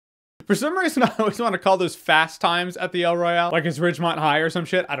For some reason, I always want to call those Fast Times at the El Royale, like it's Ridgemont High or some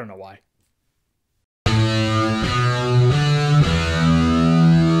shit. I don't know why.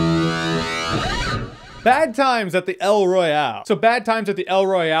 Bad Times at the El Royale. So Bad Times at the El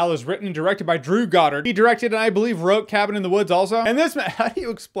Royale is written and directed by Drew Goddard. He directed and I believe wrote Cabin in the Woods also. And this, how do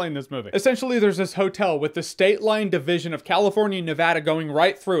you explain this movie? Essentially, there's this hotel with the state line division of California and Nevada going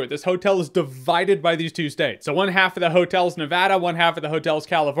right through it. This hotel is divided by these two states. So one half of the hotel is Nevada, one half of the hotel is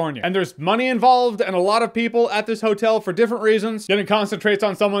California. And there's money involved and a lot of people at this hotel for different reasons. Then it concentrates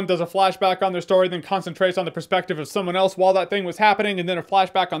on someone, does a flashback on their story, then concentrates on the perspective of someone else while that thing was happening, and then a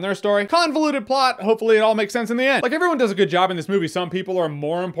flashback on their story. Convoluted plot. Hopefully it all makes sense in the end. Like, everyone does a good job in this movie. Some people are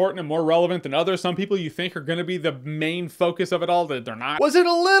more important and more relevant than others. Some people you think are gonna be the main focus of it all, that they're not. Was it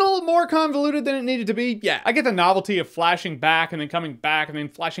a little more convoluted than it needed to be? Yeah. I get the novelty of flashing back and then coming back and then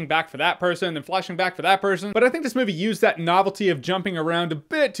flashing back for that person and then flashing back for that person. But I think this movie used that novelty of jumping around a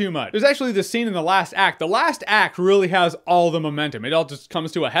bit too much. There's actually this scene in the last act. The last act really has all the momentum. It all just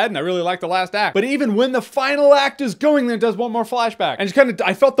comes to a head, and I really like the last act. But even when the final act is going, then it does one more flashback. And just kind of,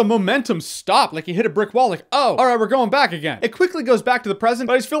 I felt the momentum stop, like you hit a brick wall, like, oh, all right, we're going back again. It quickly goes back to the present,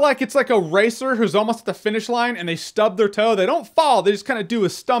 but I just feel like it's like a racer who's almost at the finish line and they stub their toe. They don't fall, they just kind of do a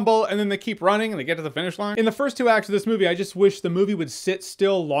stumble and then they keep running and they get to the finish line. In the first two acts of this movie, I just wish the movie would sit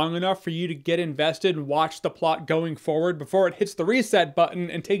still long enough for you to get invested and watch the plot going forward before it hits the reset button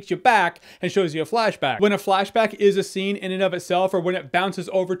and takes you back and shows you a flashback. When a flashback is a scene in and of itself, or when it bounces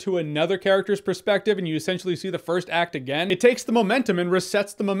over to another character's perspective and you essentially see the first act again, it takes the momentum and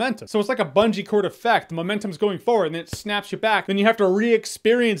resets the momentum. So it's like a bungee cord effect. The momentum's going forward and then it snaps you back. Then you have to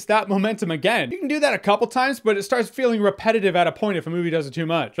re-experience that momentum again. You can do that a couple times, but it starts feeling repetitive at a point if a movie does it too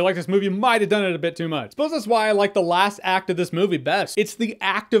much. I feel like this movie might have done it a bit too much. I suppose that's why I like the last act of this movie best. It's the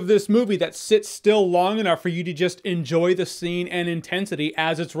act of this movie that sits still long enough for you to just enjoy the scene and intensity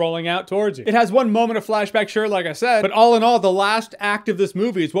as it's rolling out towards you. It has one moment of flashback, sure, like I said, but all in all, the last act of this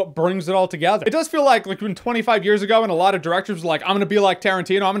movie is what brings it all together. It does feel like when 25 years ago and a lot of directors were like, I'm gonna be like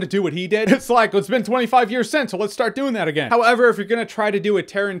Tarantino, I'm gonna do what he did. It's like, it's been 25 years since, so let's start doing that again. However, if you're gonna try to do a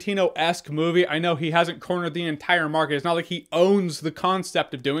Tarantino-esque movie, I know he hasn't cornered the entire market. It's not like he owns the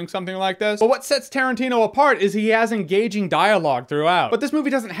concept of doing something like this. But what sets Tarantino apart is he has engaging dialogue throughout. But this movie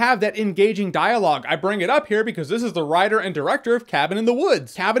doesn't have that engaging dialogue. I bring it up here because this is the writer and director of Cabin in the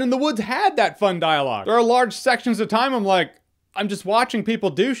Woods. Cabin in the Woods had that fun dialogue. There are large sections of time I'm like, I'm just watching people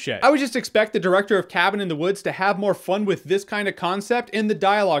do shit. I would just expect the director of Cabin in the Woods to have more fun with this kind of concept in the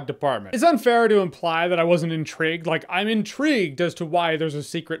dialogue department. It's unfair to imply that I wasn't intrigued. Like, I'm intrigued as to why there's a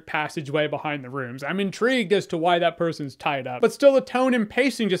secret passageway behind the rooms. I'm intrigued as to why that person's tied up. But still, the tone and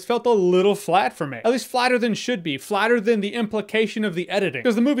pacing just felt a little flat for me. At least flatter than should be. Flatter than the implication of the editing.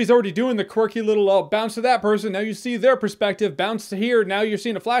 Because the movie's already doing the quirky little, oh, bounce to that person, now you see their perspective, bounce to here, now you're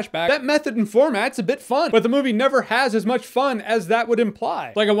seeing a flashback. That method and format's a bit fun, but the movie never has as much fun as that would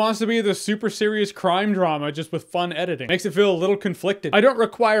imply. Like, it wants to be the super serious crime drama just with fun editing. Makes it feel a little conflicted. I don't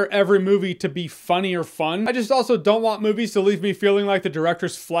require every movie to be funny or fun. I just also don't want movies to leave me feeling like the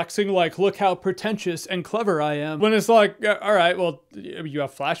director's flexing, like, look how pretentious and clever I am. When it's like, all right, well, you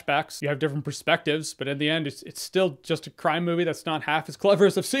have flashbacks, you have different perspectives, but in the end, it's still just a crime movie that's not half as clever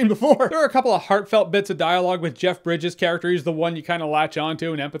as I've seen before. There are a couple of heartfelt bits of dialogue with Jeff Bridges' character. He's the one you kind of latch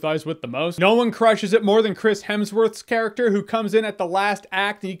onto and empathize with the most. No one crushes it more than Chris Hemsworth's character, who comes in at the last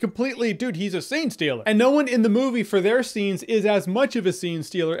act and he completely, dude, he's a scene stealer. And no one in the movie for their scenes is as much of a scene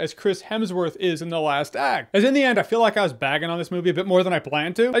stealer as Chris Hemsworth is in the last act. As in the end, I feel like I was bagging on this movie a bit more than I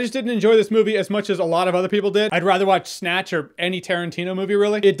planned to. I just didn't enjoy this movie as much as a lot of other people did. I'd rather watch Snatch or any Tarantino movie,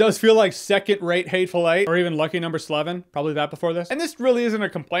 really. It does feel like second-rate Hateful Eight, or even Lucky Number 11, probably that before this. And this really isn't a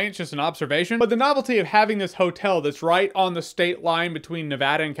complaint, it's just an observation. But the novelty of having this hotel that's right on the state line between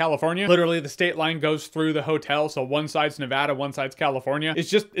Nevada and California, literally the state line goes through the hotel, so one side's Nevada, one side's California.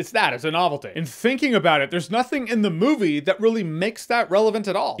 It's a novelty. And thinking about it, there's nothing in the movie that really makes that relevant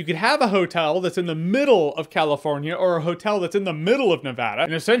at all. You could have a hotel that's in the middle of California or a hotel that's in the middle of Nevada,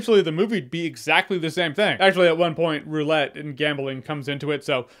 and essentially the movie'd be exactly the same thing. Actually, at one point, roulette and gambling comes into it,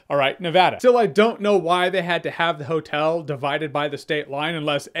 so, all right, Nevada. Still, I don't know why they had to have the hotel divided by the state line,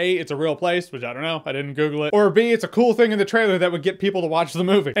 unless A, it's a real place, which I don't know, I didn't Google it, or B, it's a cool thing in the trailer that would get people to watch the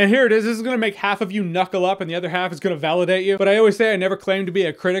movie. And here it is, this is gonna make half of you knuckle up and the other half is gonna validate you. But I always say I never claimed to be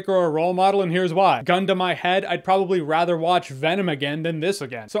a critic or a role model, and here's why. Gun to my head, I'd probably rather watch Venom again than this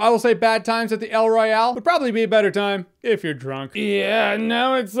again. So I will say Bad Times at the El Royale would probably be a better time. If you're drunk. Yeah,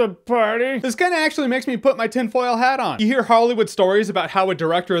 now it's a party. This kind of actually makes me put my tinfoil hat on. You hear Hollywood stories about how a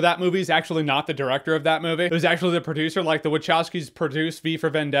director of that movie is actually not the director of that movie. It was actually the producer, like the Wachowskis produced V for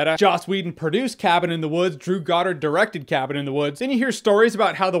Vendetta. Joss Whedon produced Cabin in the Woods. Drew Goddard directed Cabin in the Woods. Then you hear stories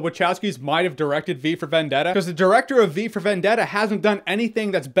about how the Wachowskis might have directed V for Vendetta, because the director of V for Vendetta hasn't done anything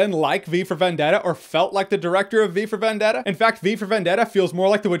that's been like V for Vendetta or felt like the director of V for Vendetta. In fact, V for Vendetta feels more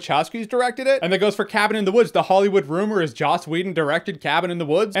like the Wachowskis directed it. And that goes for Cabin in the Woods. The Hollywood rumor is Joss Whedon directed Cabin in the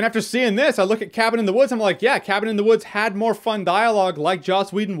Woods. And after seeing this, I look at Cabin in the Woods, I'm like, yeah, Cabin in the Woods had more fun dialogue like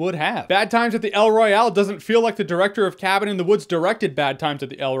Joss Whedon would have. Bad Times at the El Royale doesn't feel like the director of Cabin in the Woods directed Bad Times at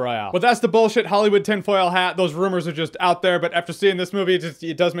the El Royale. But that's the bullshit Hollywood tinfoil hat. Those rumors are just out there, but after seeing this movie,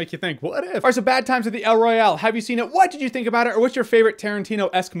 it does make you think, what if? Alright, so Bad Times at the El Royale. Have you seen it? What did you think about it? Or what's your favorite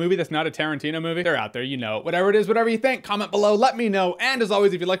Tarantino-esque movie that's not a Tarantino movie? They're out there, you know. Whatever it is, whatever you think, comment below, let me know. And as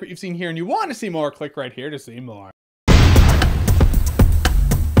always, if you like what you've seen here and you want to see more, click right here to see more.